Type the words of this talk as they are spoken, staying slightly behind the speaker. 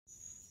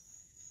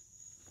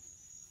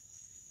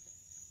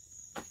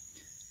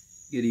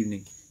Good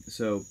evening.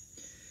 So,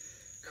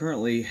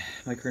 currently,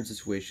 my current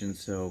situation,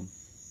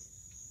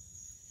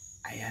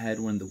 I had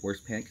one of the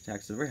worst panic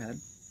attacks I've ever had.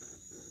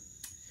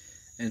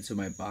 And so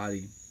my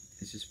body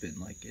has just been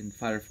like in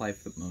fight or flight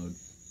mode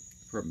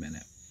for a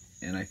minute.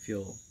 And I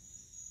feel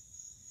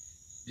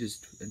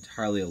just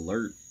entirely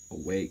alert,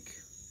 awake.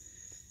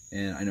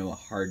 And I know a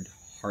hard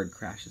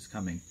crash is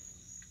coming.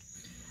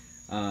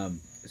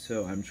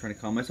 So I'm trying to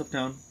calm myself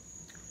down,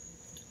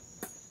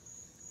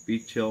 be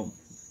chill.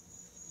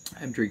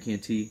 I'm drinking a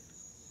tea.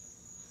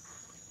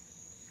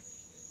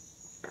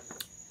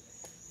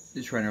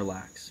 Just trying to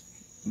relax.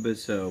 But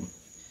so,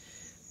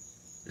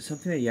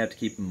 something that you have to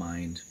keep in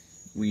mind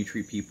when you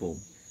treat people.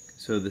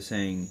 So the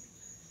saying,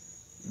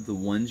 the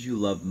ones you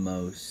love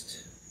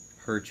most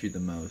hurt you the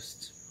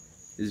most,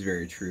 is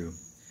very true.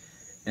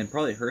 And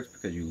probably hurts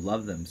because you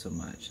love them so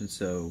much. And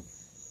so,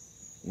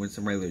 when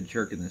some regular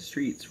jerk in the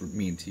streets were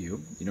mean to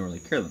you, you don't really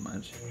care that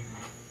much.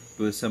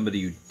 But with somebody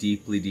you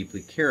deeply,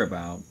 deeply care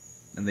about,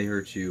 and they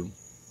hurt you,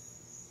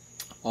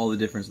 all the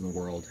difference in the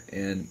world.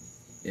 And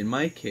in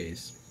my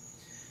case,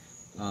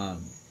 I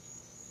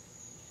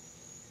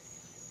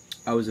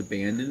was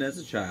abandoned as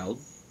a child,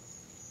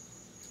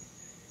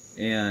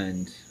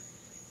 and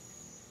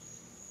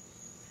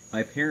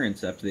my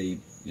parents, after they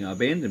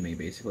abandoned me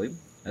basically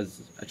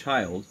as a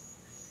child,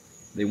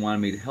 they wanted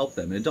me to help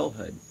them in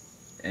adulthood.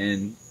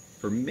 And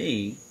for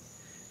me,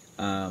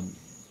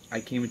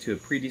 I came into a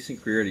pretty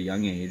decent career at a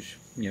young age,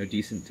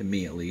 decent to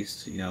me at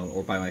least,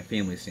 or by my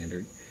family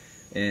standard.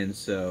 And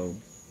so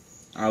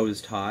I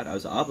was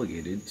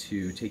obligated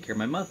to take care of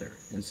my mother.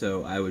 And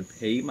so I would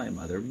pay my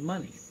mother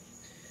money.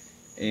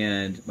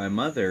 And my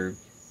mother,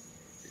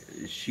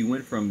 she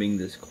went from being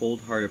this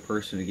cold-hearted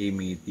person who gave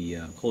me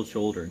the cold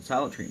shoulder and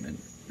silent treatment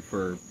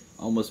for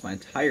almost my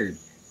entire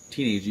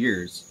teenage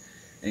years,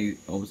 and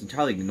almost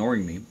entirely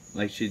ignoring me,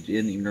 like she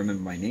didn't even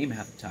remember my name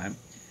half the time,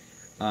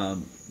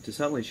 to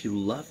suddenly she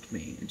loved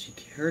me, and she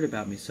cared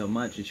about me so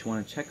much, and she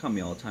wanted to check on me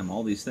all the time,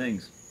 all these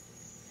things.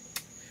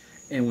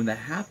 And when that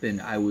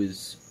happened, I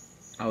was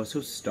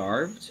so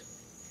starved.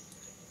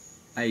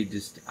 I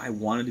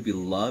wanted to be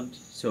loved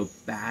so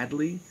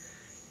badly,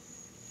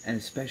 and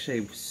especially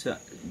I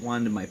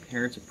wanted my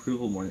parents'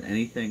 approval more than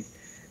anything,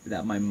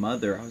 that my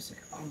mother, I was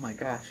like, oh my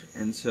gosh.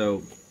 And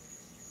so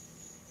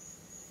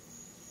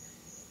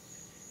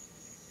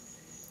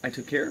I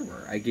took care of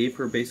her. I gave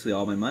her basically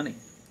all my money.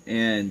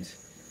 And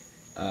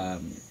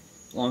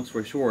long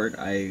story short,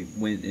 I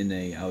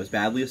was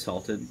badly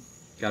assaulted,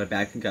 got a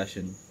bad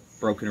concussion,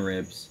 broken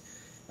ribs.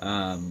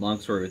 Long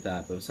story with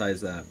that, but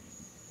besides that,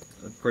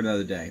 for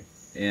another day.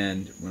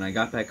 And when I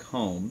got back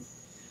home,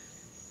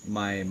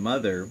 my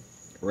mother,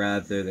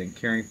 rather than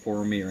caring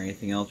for me or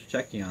anything else or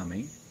checking on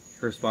me,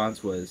 her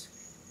response was,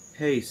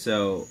 hey,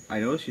 so I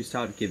noticed you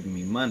stopped giving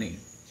me money.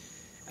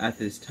 At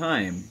this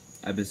time,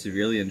 I've been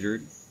severely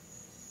injured.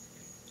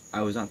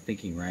 I was not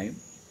thinking right.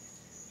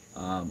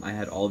 I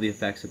had all the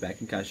effects of bad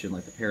concussion,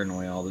 like the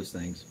paranoia, all those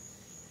things.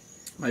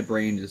 My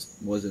brain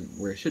just wasn't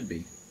where it should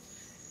be.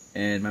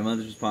 And my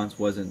mother's response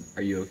wasn't,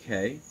 are you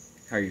okay?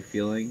 How are you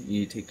feeling?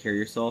 You need to take care of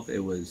yourself. It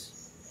was,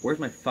 where's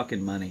my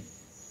fucking money?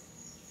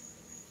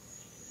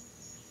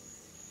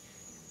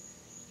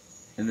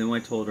 And then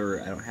when I told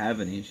her I don't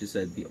have any, and she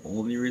said, the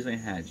only reason I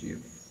had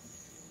you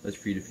was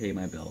for you to pay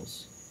my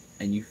bills.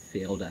 And you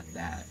failed at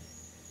that.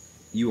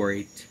 You are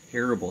a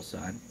terrible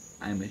son.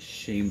 I'm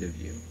ashamed of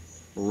you.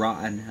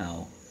 Rot in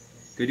hell.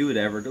 Go do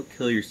whatever. Go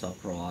kill yourself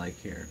for all I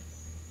care.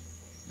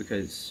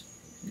 Because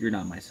you're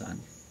not my son.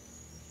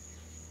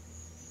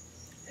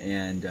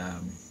 And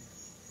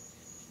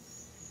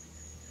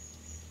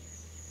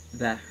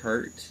that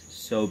hurt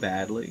so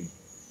badly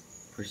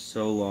for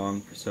so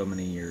long, for so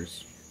many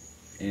years.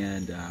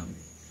 And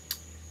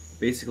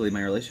basically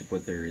my relationship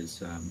with her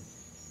is,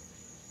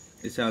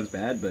 it sounds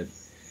bad, but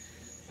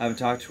I haven't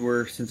talked to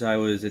her since I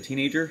was a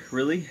teenager,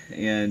 really.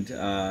 And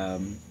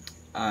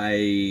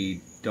I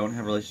don't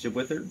have a relationship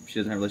with her. She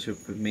doesn't have a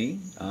relationship with me.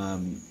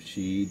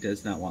 She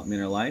does not want me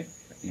in her life.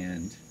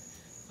 And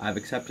I've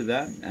accepted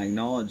that. I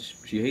acknowledge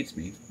she hates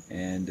me,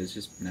 and it's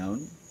just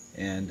known.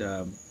 And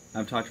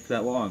I've talked to her for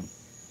that long.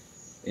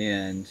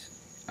 And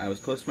I was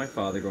close to my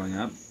father growing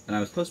up, and I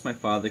was close to my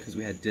father because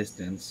we had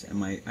distance.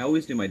 And I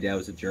always knew my dad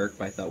was a jerk,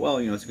 but I thought, well,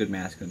 it's a good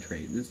masculine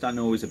trait. It's not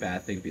always a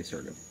bad thing to be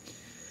assertive.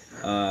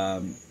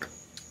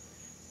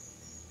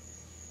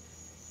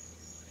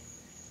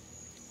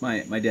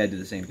 My dad did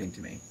the same thing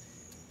to me.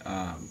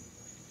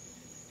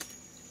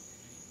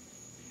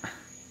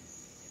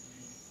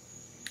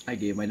 I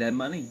gave my dad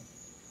money.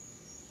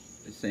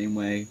 The same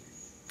way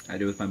I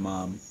did with my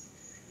mom.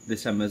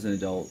 This time as an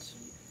adult.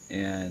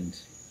 And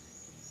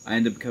I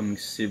ended up becoming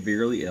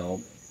severely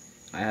ill.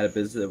 I had a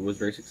business that was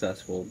very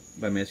successful,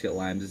 but I managed to get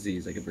Lyme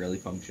disease. I could barely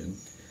function.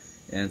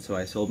 And so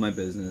I sold my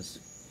business,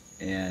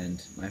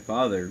 and my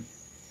father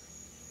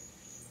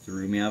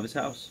threw me out of his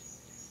house.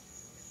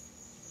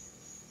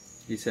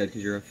 He said,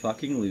 because you're a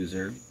fucking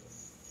loser,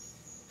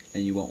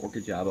 and you won't work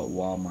a job at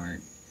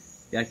Walmart.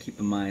 You gotta keep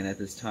in mind, at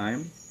this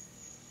time,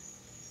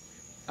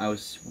 I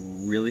was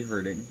really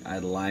hurting. I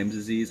had Lyme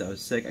disease. I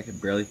was sick. I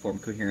could barely form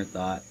coherent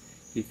thought.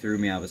 He threw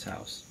me out of his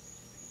house.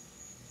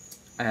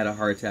 I had a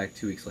heart attack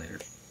 2 weeks later.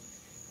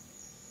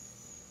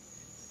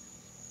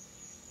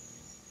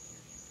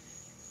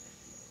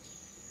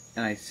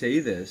 And I say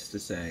this to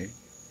say,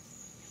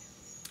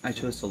 I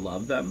chose to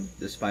love them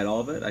despite all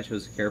of it. I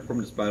chose to care for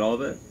them despite all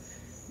of it.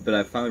 But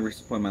I finally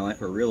reached a point in my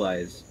life where I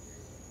realized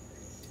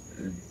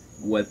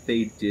what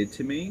they did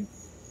to me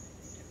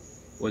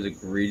was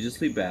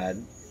egregiously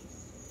bad.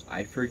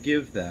 I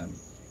forgive them.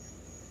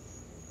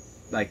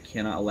 I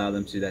cannot allow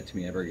them to do that to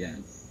me ever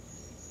again.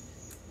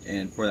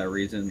 And for that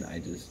reason,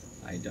 I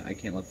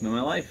can't let them in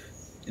my life.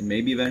 And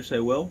maybe eventually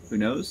I will. Who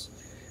knows?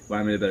 When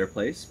I'm in a better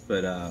place.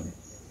 But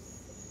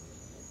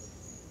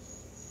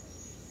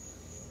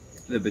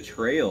the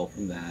betrayal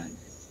from that,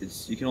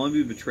 you can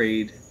only be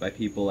betrayed by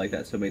people like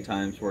that so many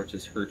times where it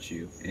just hurts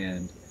you.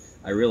 And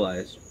I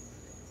realized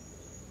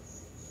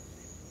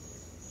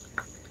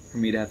for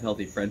me to have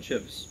healthy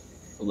friendships,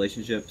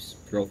 relationships,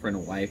 girlfriend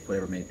and wife,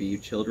 whatever it may be,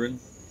 children,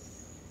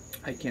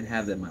 I can't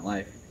have that in my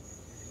life.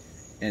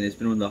 And it's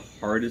been one of the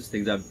hardest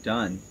things I've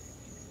done,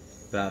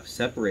 but I've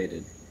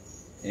separated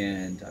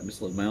and I'm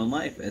just living my own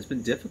life. And it's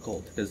been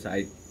difficult because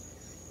I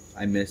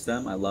miss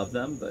them, I love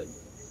them, but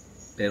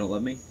they don't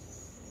love me.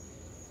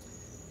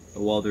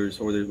 Well, there's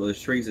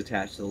strings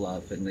attached to the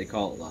love, and they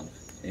call it love.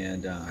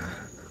 And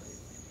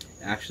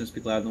actions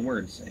speak louder than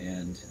words.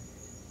 And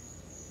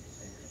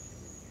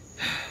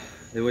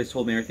they always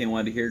told me everything I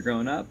wanted to hear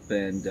growing up,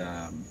 and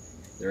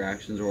their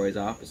actions are always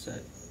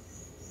opposite.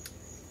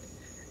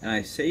 And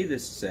I say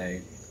this to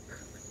say,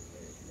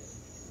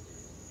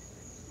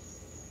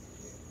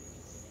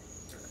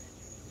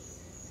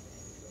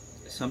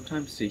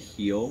 sometimes to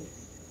heal,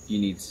 you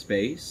need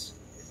space,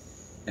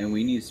 and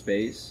we need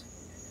space.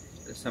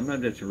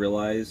 Sometimes you have to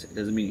realize it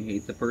doesn't mean you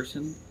hate the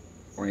person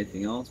or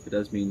anything else, but it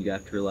does mean you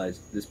have to realize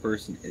this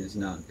person is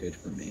not good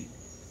for me.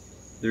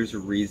 There's a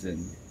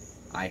reason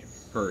I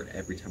hurt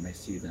every time I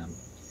see them.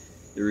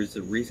 There is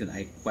a reason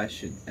I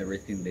question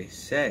everything they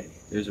say.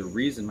 There's a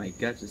reason my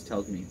gut just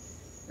tells me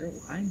they're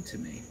lying to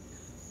me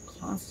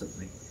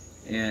constantly.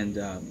 And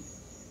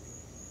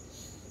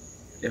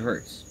it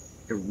hurts.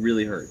 It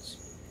really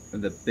hurts.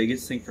 And the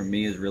biggest thing for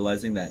me is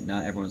realizing that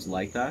not everyone's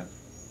like that.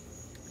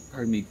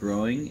 Part of me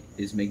growing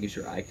is making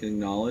sure I can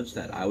acknowledge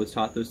that I was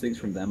taught those things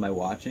from them by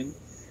watching.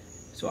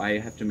 So I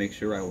have to make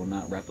sure I will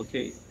not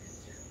replicate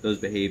those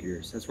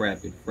behaviors. That's where I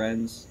have good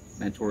friends,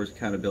 mentors,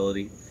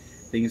 accountability,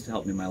 things to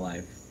help me in my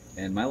life.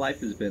 And my life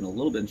has been a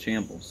little bit in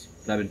shambles,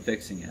 but I've been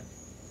fixing it.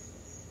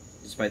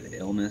 Despite the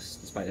illness,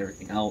 despite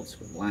everything else,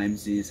 with Lyme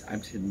disease, I'm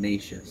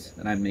tenacious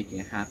and I'm making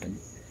it happen.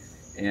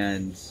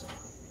 And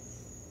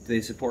do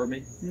they support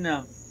me?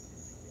 No.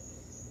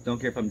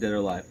 Don't care if I'm dead or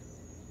alive.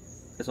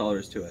 That's all there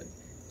is to it.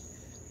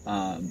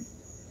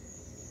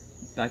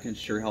 But I can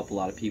sure help a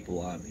lot of people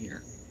while I'm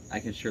here. I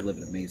can sure live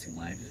an amazing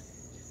life.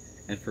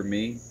 And for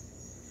me,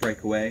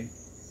 break away,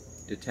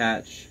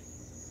 detach,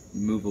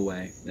 move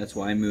away. That's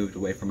why I moved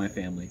away from my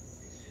family.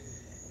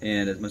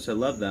 And as much as I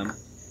love them,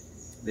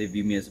 they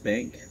view me as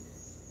bank.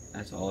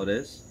 That's all it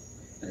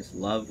is. And it's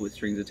love with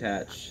strings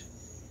attached.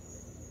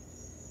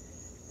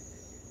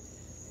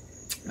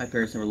 My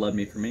parents never loved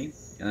me for me,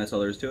 and that's all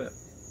there is to it.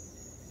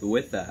 But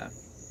with that,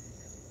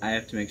 I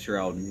have to make sure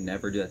I'll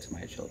never do that to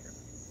my children.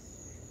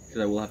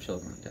 Because I will have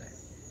children one day.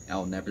 I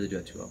will never do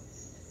that to them.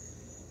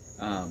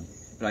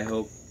 But I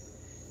hope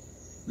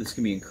this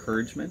can be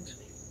encouragement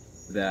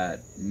that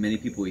many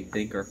people we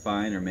think are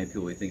fine, or many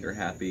people we think are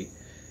happy,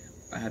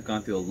 I have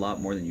gone through a lot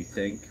more than you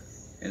think,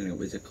 and it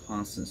was a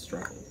constant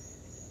struggle.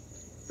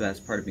 But that's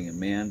part of being a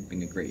man,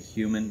 being a great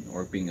human,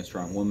 or being a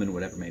strong woman,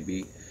 whatever it may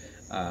be,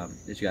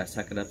 is you gotta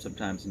suck it up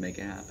sometimes and make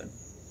it happen.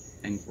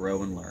 And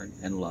grow and learn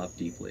and love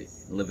deeply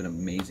and live an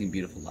amazing,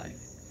 beautiful life.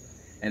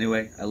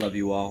 Anyway, I love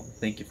you all.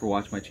 Thank you for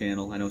watching my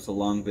channel. I know it's a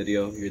long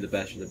video. You're the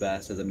best, you're the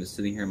best, as I'm just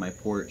sitting here on my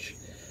porch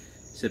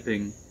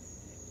sipping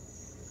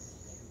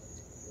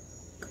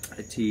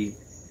a tea,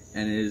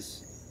 and it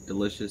is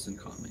delicious and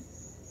calming.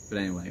 But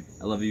anyway,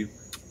 I love you.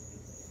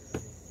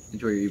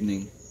 Enjoy your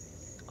evening.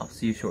 I'll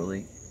see you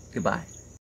shortly. Goodbye.